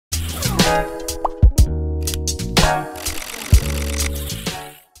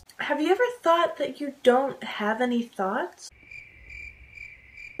Have you ever thought that you don't have any thoughts?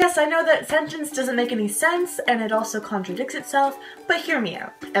 Yes, I know that sentence doesn't make any sense and it also contradicts itself, but hear me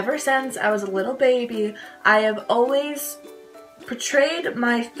out. Ever since I was a little baby, I have always portrayed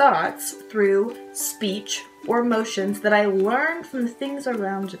my thoughts through speech or emotions that I learned from the things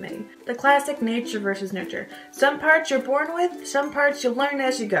around me. The classic nature versus nurture. Some parts you're born with, some parts you learn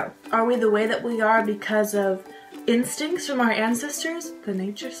as you go. Are we the way that we are because of instincts from our ancestors, the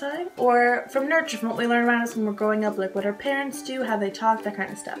nature side, or from nurture, from what we learn around us when we're growing up, like what our parents do, how they talk, that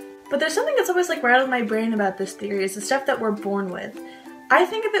kind of stuff? But there's something that's always like rattled my brain about this theory, is the stuff that we're born with. I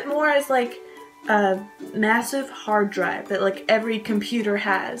think of it more as like a massive hard drive that like every computer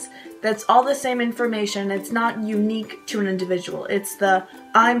has, that's all the same information. It's not unique to an individual. It's the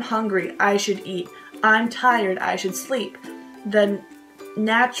I'm hungry, I should eat, I'm tired, I should sleep. The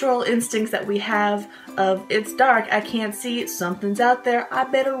natural instincts that we have of it's dark, I can't see, something's out there, I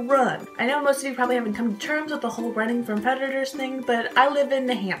better run. I know most of you probably haven't come to terms with the whole running from predators thing, but I live in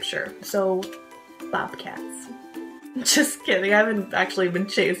New Hampshire, so bobcats. Just kidding, I haven't actually been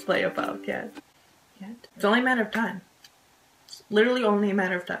chased by a bobcat yet. It's only a matter of time. It's literally only a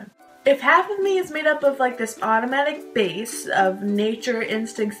matter of time. If half of me is made up of like this automatic base of nature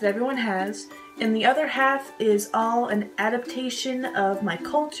instincts that everyone has, and the other half is all an adaptation of my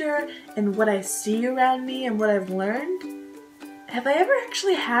culture and what I see around me and what I've learned, have I ever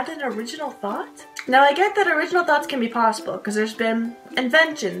actually had an original thought? Now I get that original thoughts can be possible because there's been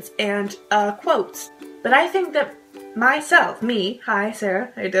inventions and quotes, but I think that myself, me, hi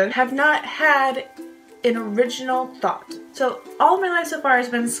Sarah, how you doing, have not had an original thought. So all my life so far has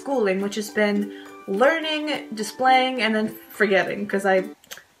been schooling, which has been learning, displaying, and then forgetting,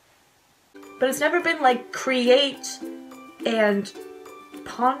 but it's never been like create and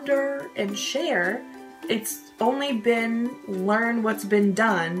ponder and share. It's only been learn what's been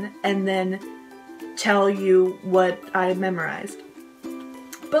done and then tell you what I memorized.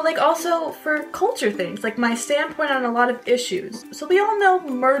 But like also for culture things, like my standpoint on a lot of issues. So we all know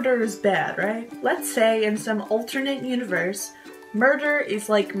murder is bad, right? Let's say in some alternate universe, murder is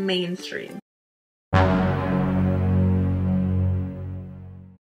like mainstream.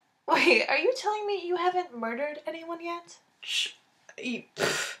 Wait, are you telling me you haven't murdered anyone yet?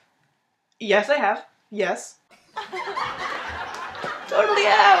 Yes, I have. Yes. Totally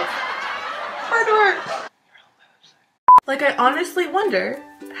have. Murderer! Like, I honestly wonder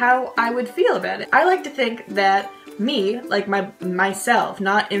how I would feel about it. I like to think that me, like myself,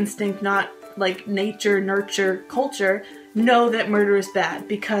 not instinct, not like nature, nurture, culture, know that murder is bad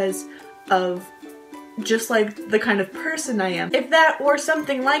because of just like the kind of person I am. If that or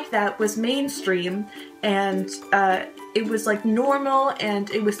something like that was mainstream and it was like normal and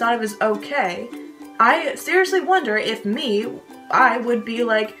it was thought of as okay, I seriously wonder if I would be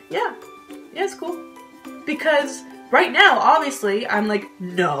like, yeah, it's cool. Because right now, obviously, I'm like,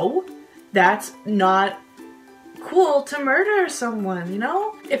 no, that's not cool to murder someone, you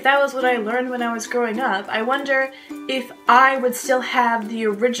know? If that was what I learned when I was growing up, I wonder if I would still have the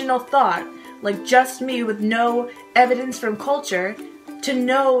original thought, like just me with no evidence from culture, to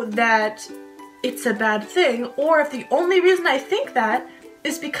know that it's a bad thing, or if the only reason I think that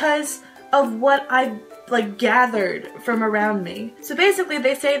is because of what I've like gathered from around me. So basically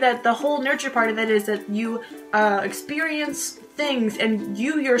they say that the whole nurture part of it is that you experience things and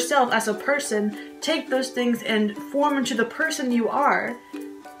you yourself as a person take those things and form into the person you are.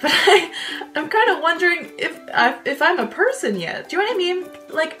 But I'm kind of wondering if I'm a person yet. Do you know what I mean?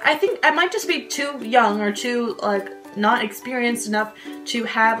 Like, I think I might just be too young or too, like, not experienced enough to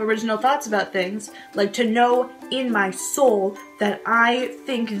have original thoughts about things. Like, to know in my soul that I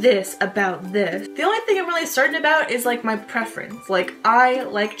think this about this. The only thing I'm really certain about is, like, my preference. Like, I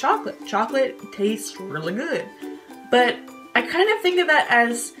like chocolate. Chocolate tastes really good. But I kind of think of that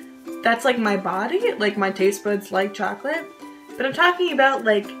as, that's, like, my body. Like, my taste buds like chocolate. But I'm talking about,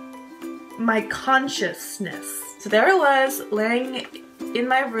 like, my consciousness. So there I was, laying in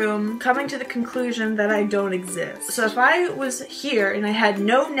my room, coming to the conclusion that I don't exist. So if I was here and I had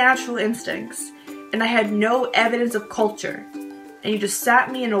no natural instincts, and I had no evidence of culture, and you just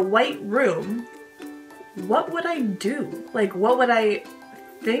sat me in a white room, what would I do? Like, what would I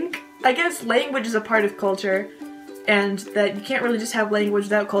think? I guess language is a part of culture, and that you can't really just have language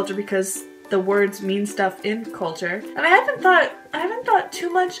without culture because the words mean stuff in culture. And I haven't thought too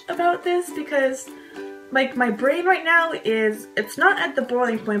much about this because like my brain right now it's not at the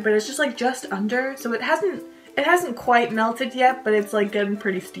boiling point, but it's just like just under, so it hasn't quite melted yet, but it's like getting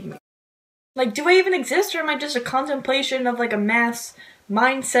pretty steamy. Like, do I even exist, or am I just a contemplation of like a mass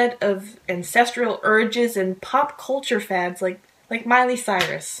mindset of ancestral urges and pop culture fads like Miley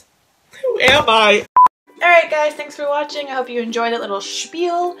Cyrus. Who am I? Alright guys, thanks for watching. I hope you enjoyed that little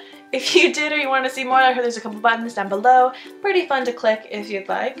spiel. If you did or you want to see more, I heard there's a couple buttons down below. Pretty fun to click if you'd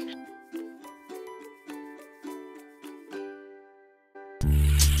like.